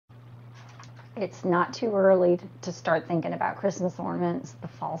It's not too early to start thinking about Christmas ornaments. The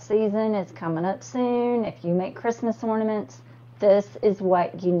fall season is coming up soon. If you make Christmas ornaments, this is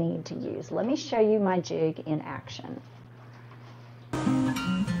what you need to use. Let me show you my jig in action.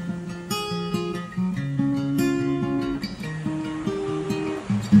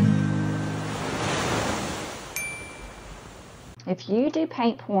 If you do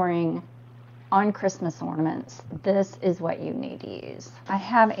paint pouring on Christmas ornaments, this is what you need to use. I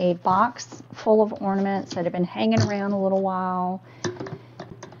have a box full of ornaments that have been hanging around a little while.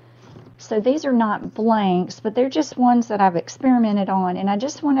 So these are not blanks, but they're just ones that I've experimented on, and I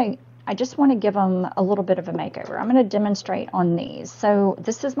just want to give them a little bit of a makeover. I'm going to demonstrate on these. So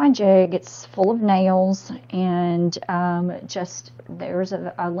this is my jig. It's full of nails, and just there's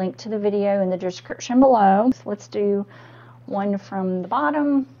a link to the video in the description below. So let's do one from the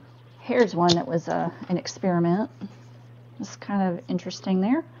bottom. Here's one that was an experiment. It's kind of interesting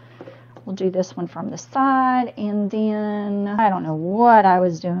there. We'll do this one from the side, and then I don't know what I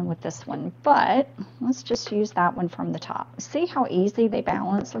was doing with this one, but let's just use that one from the top. See how easy they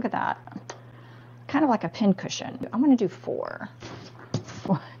balance? Look at that. Kind of like a pin cushion. I'm going to do 4.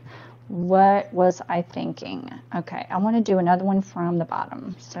 What was I thinking? Okay, I want to do another one from the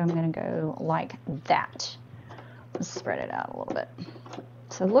bottom. So I'm going to go like that. Let's spread it out a little bit.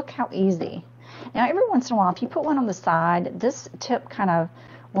 So look how easy. Now every once in a while, if you put one on the side, this tip kind of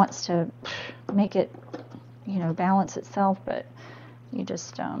wants to make it, you know, balance itself, but you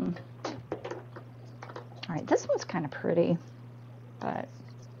just, all right, this one's kind of pretty, but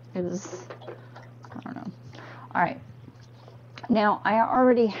it was, I don't know. All right, now I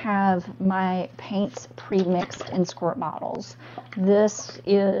already have my paints pre-mixed in squirt bottles. This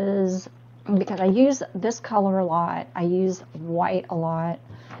is, because I use this color a lot, I use white a lot,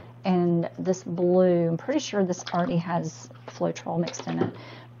 and this blue, I'm pretty sure this already has Floetrol mixed in it,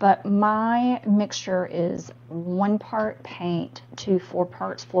 but my mixture is 1 part paint to 4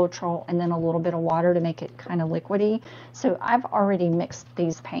 parts Floetrol, and then a little bit of water to make it kind of liquidy. So I've already mixed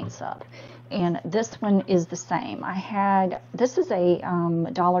these paints up, and this one is the same. This is a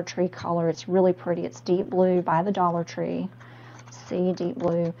Dollar Tree color. It's really pretty. It's deep blue by the Dollar Tree. See, deep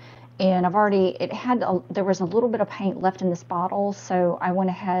blue. And I've already, there was a little bit of paint left in this bottle, so I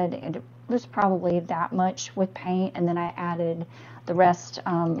went ahead, and it was probably that much with paint, and then I added the rest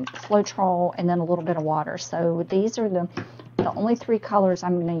Floetrol and then a little bit of water. So these are the only 3 colors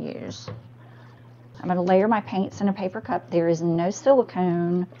I'm going to use. I'm going to layer my paints in a paper cup. There is no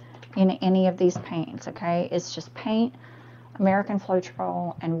silicone in any of these paints, okay? It's just paint, American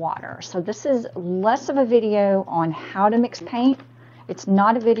Floetrol, and water. So this is less of a video on how to mix paint. It's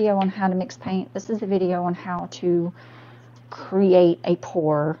not a video on how to mix paint. This is a video on how to create a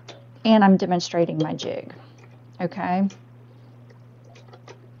pour, and I'm demonstrating my jig. Okay?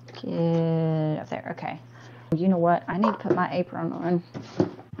 Get up there. Okay. You know what? I need to put my apron on.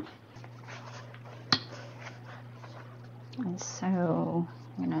 And so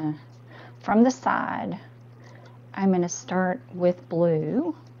I'm gonna, from the side, I'm gonna start with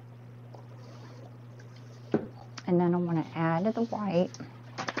blue. And then I want to add the white.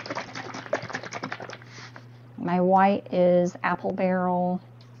 My white is Apple Barrel.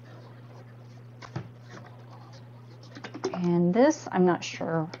 And this, I'm not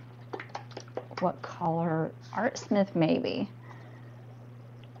sure what color. Art Smith, maybe.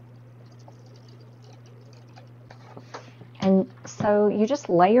 And so you just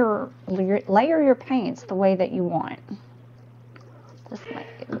layer your paints the way that you want. This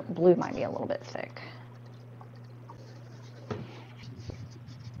blue might be a little bit thick.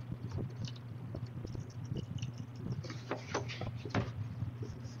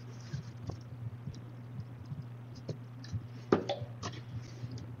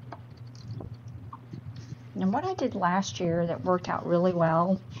 And what I did last year that worked out really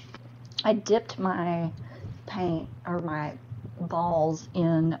well, I dipped my paint or my balls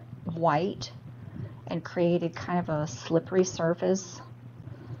in white and created kind of a slippery surface.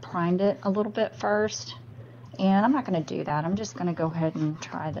 Primed it a little bit first, and I'm not going to do that. I'm just going to go ahead and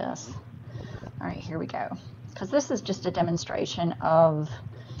try this. All right, here we go. Because this is just a demonstration of,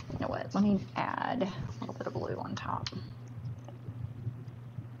 you know what, let me add a little bit of blue on top.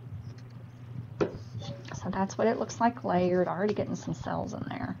 So that's what it looks like layered. Already getting some cells in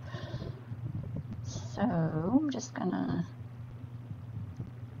there. So I'm just gonna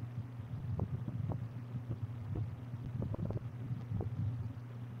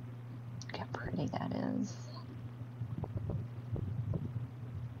look how pretty that is.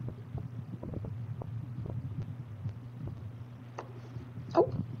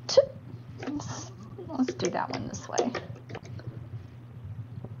 Oh, let's do that one this way.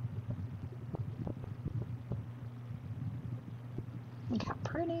 Look how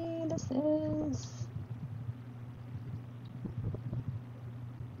pretty this is.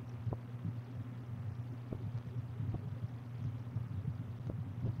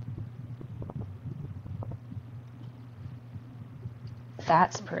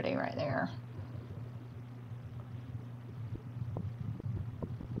 That's pretty right there.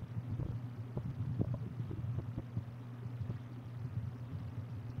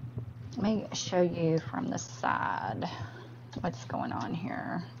 Let me show you from the side what's going on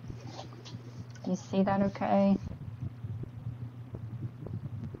here. You see that okay?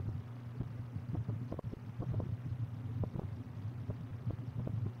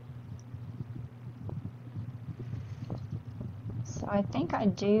 So I think I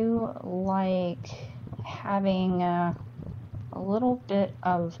do like having a little bit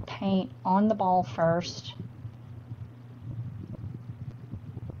of paint on the ball first.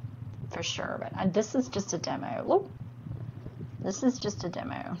 For sure, but this is just a demo. Look, this is just a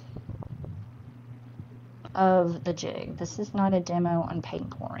demo of the jig. This is not a demo on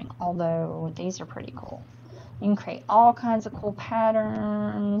paint pouring, although these are pretty cool. You can create all kinds of cool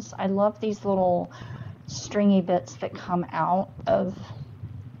patterns. I love these little stringy bits that come out of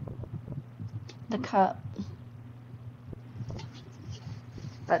the cup.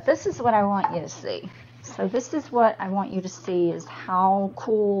 But this is what I want you to see. So this is what I want you to see, is how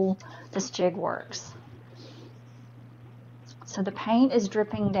cool this jig works. So the paint is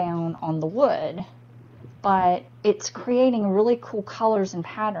dripping down on the wood, but it's creating really cool colors and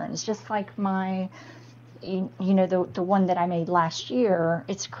patterns, just like my, you know, the one that I made last year.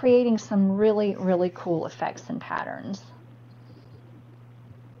 It's creating some really, really cool effects and patterns.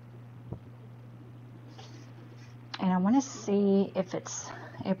 And I want to see if it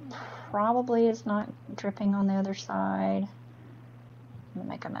probably is not dripping on the other side. I'm gonna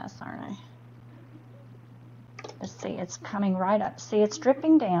make a mess, aren't I? Let's see, it's coming right up. See, it's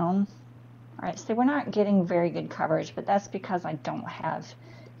dripping down. All right, see, we're not getting very good coverage, but that's because I don't have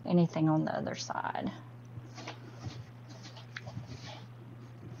anything on the other side.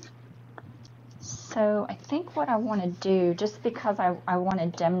 So I think what I want to do, just because I want to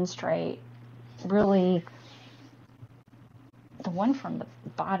demonstrate, really, the one from the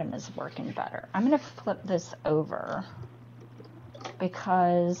bottom is working better. I'm going to flip this over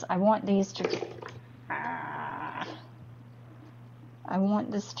because I want these to, I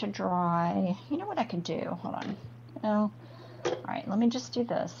want this to dry. You know what I could do? Hold on. No. All right, let me just do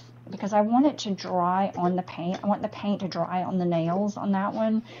this because I want it to dry on the paint. I want the paint to dry on the nails on that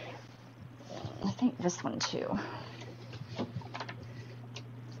one. I think this one too.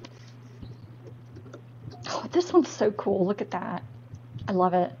 Oh, this one's so cool. Look at that. I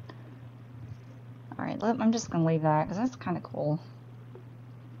love it. All right, I'm just going to leave that because that's kind of cool.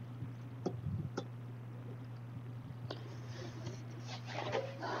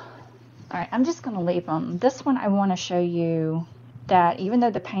 All right, I'm just going to leave them. This one I want to show you that even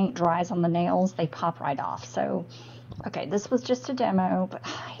though the paint dries on the nails, they pop right off. So, okay, this was just a demo, but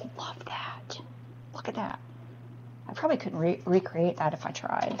I love that. Look at that. I probably couldn't recreate that if I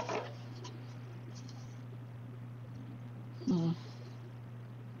tried.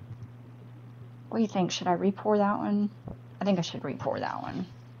 What do you think? Should I re-pour that one? I think I should re-pour that one.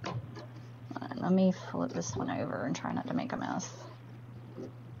 Let me flip this one over and try not to make a mess.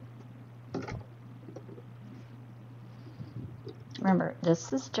 Remember,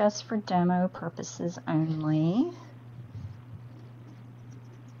 this is just for demo purposes only.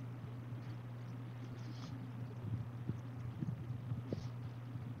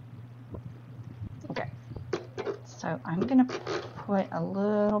 Okay, so I'm gonna put a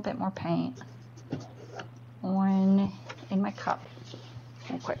little bit more paint on in my cup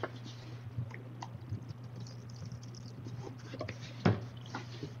real quick.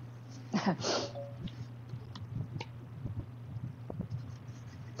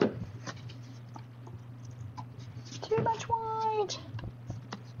 Too much white.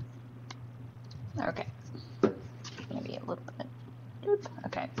 Okay, maybe a little bit. Oop.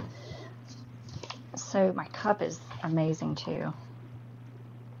 Okay, so my cup is amazing too.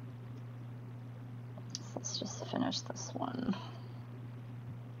 Let's just finish this one.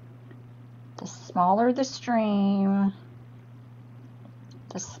 The smaller the stream,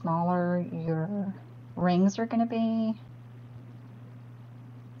 the smaller your rings are going to be.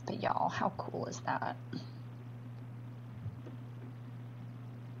 But y'all, how cool is that?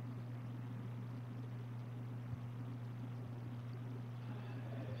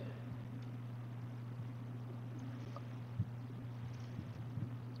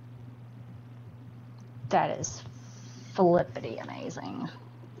 That is flippity amazing.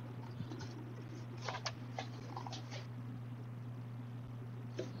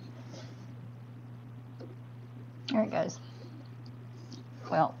 There it goes.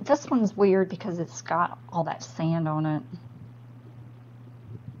 Well, this one's weird because it's got all that sand on it.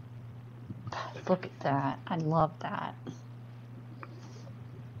 Look at that. I love that.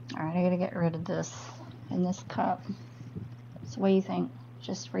 Alright, I gotta get rid of this in this cup. So what do you think?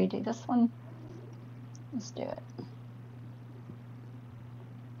 Just redo this one? Let's do it.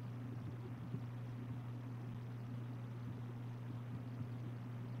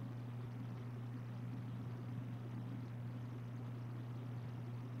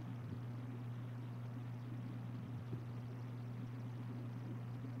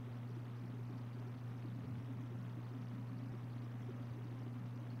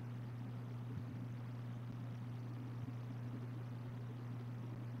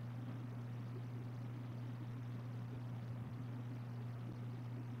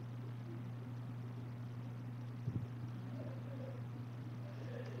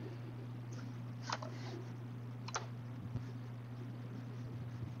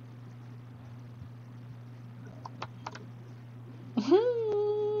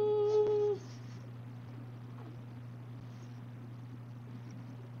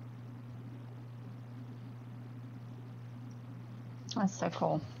 That's so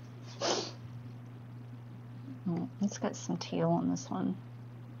cool. Let's get some teal on this one.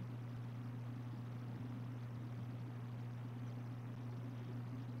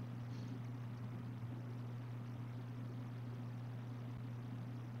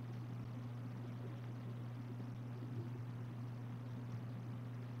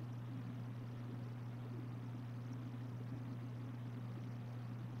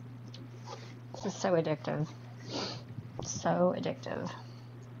 This is so addictive. So addictive.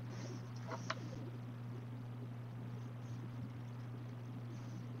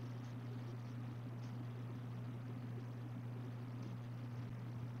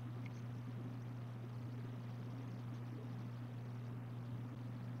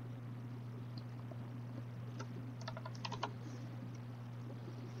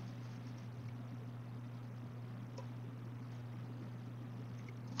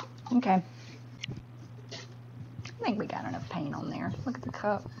 Okay. I think we got enough paint on there. Look at the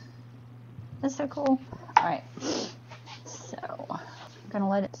cup. That's so cool. All right. So I'm gonna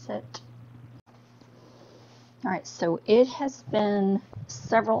let it sit. All right. So it has been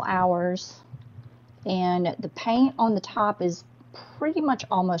several hours, and the paint on the top is pretty much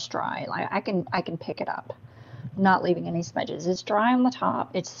almost dry. Like I can pick it up, not leaving any smudges. It's dry on the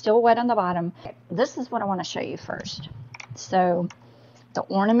top. It's still wet on the bottom. This is what I want to show you first. So the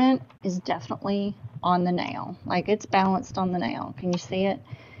ornament is definitely on the nail. Like it's balanced on the nail. Can you see it?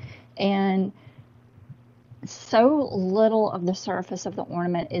 And so little of the surface of the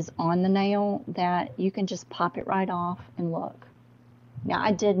ornament is on the nail that you can just pop it right off and look. Now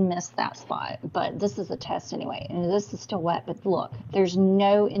I did miss that spot, but this is a test anyway. And this is still wet, but look, there's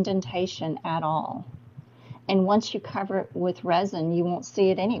no indentation at all. And once you cover it with resin, you won't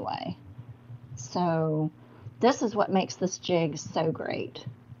see it anyway. So this is what makes this jig so great.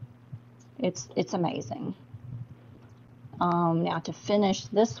 It's amazing. Now to finish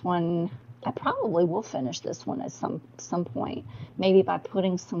this one, I probably will finish this one at some point. Maybe by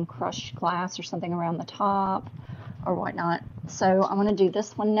putting some crushed glass or something around the top or whatnot. So I'm going to do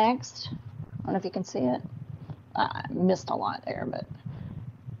this one next. I don't know if you can see it. I missed a lot there, but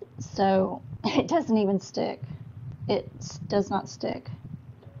so it doesn't even stick. It does not stick.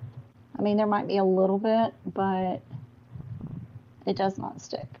 I mean, there might be a little bit, but it does not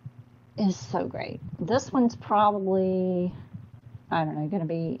stick. It is so great. This one's probably, I don't know, going to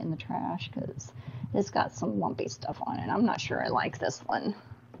be in the trash because it's got some lumpy stuff on it. I'm not sure I like this one.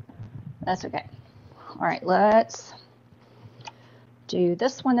 That's okay. All right, let's do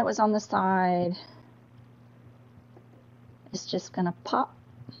this one that was on the side. It's just going to pop.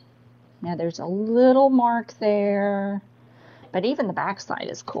 Now there's a little mark there. But even the back side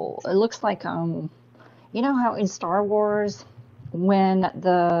is cool. It looks like, you know how in Star Wars, when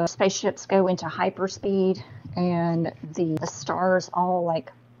the spaceships go into hyperspeed and the stars all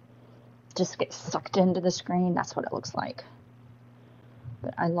like just get sucked into the screen? That's what it looks like.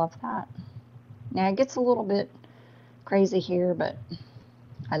 But I love that. Now it gets a little bit crazy here, but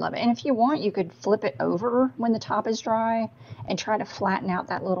I love it. And if you want, you could flip it over when the top is dry and try to flatten out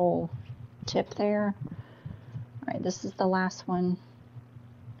that little tip there. All right, this is the last one.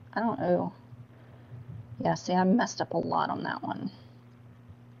 I don't know. Yeah, see, I messed up a lot on that one.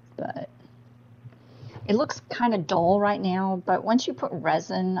 But it looks kind of dull right now, but once you put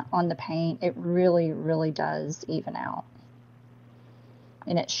resin on the paint, it really, really does even out.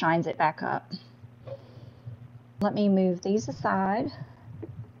 And it shines it back up. Let me move these aside.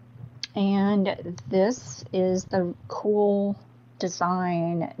 And this is the cool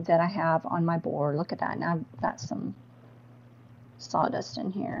design that I have on my board. Look at that. Now I've got some sawdust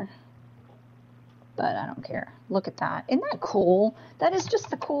in here, but I don't care. Look at that. Isn't that cool? That is just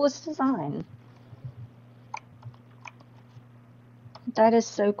the coolest design. That is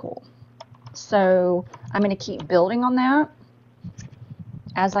so cool. So I'm going to keep building on that.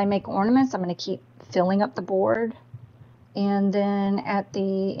 As I make ornaments, I'm going to keep filling up the board. And then at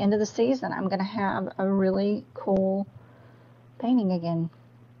the end of the season, I'm going to have a really cool painting again.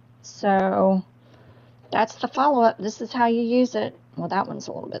 So that's the follow-up. This is how you use it. Well, that one's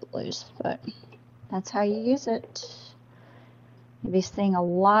a little bit loose, but that's how you use it. You'll be seeing a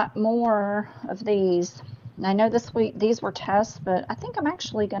lot more of these. And I know this week these were tests, but I think I'm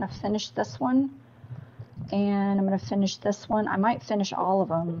actually going to finish this one. And I'm going to finish this one. I might finish all of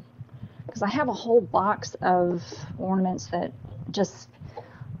them, because I have a whole box of ornaments that just,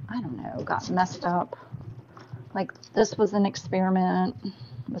 I don't know, got messed up. Like this was an experiment.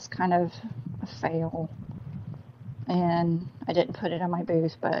 It was kind of a fail. And I didn't put it on my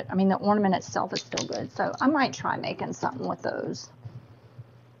booth, but I mean the ornament itself is still good. So I might try making something with those.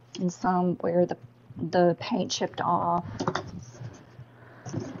 And some where the paint chipped off.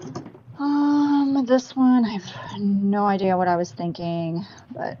 This one, I have no idea what I was thinking,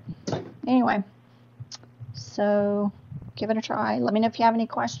 but anyway, so give it a try. Let me know if you have any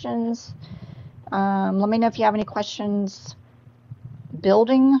questions. Let me know if you have any questions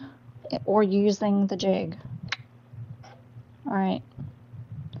building or using the jig. All right.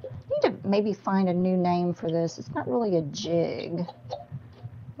 I need to maybe find a new name for this. It's not really a jig.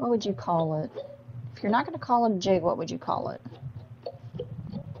 What would you call it? If you're not going to call it a jig, what would you call it?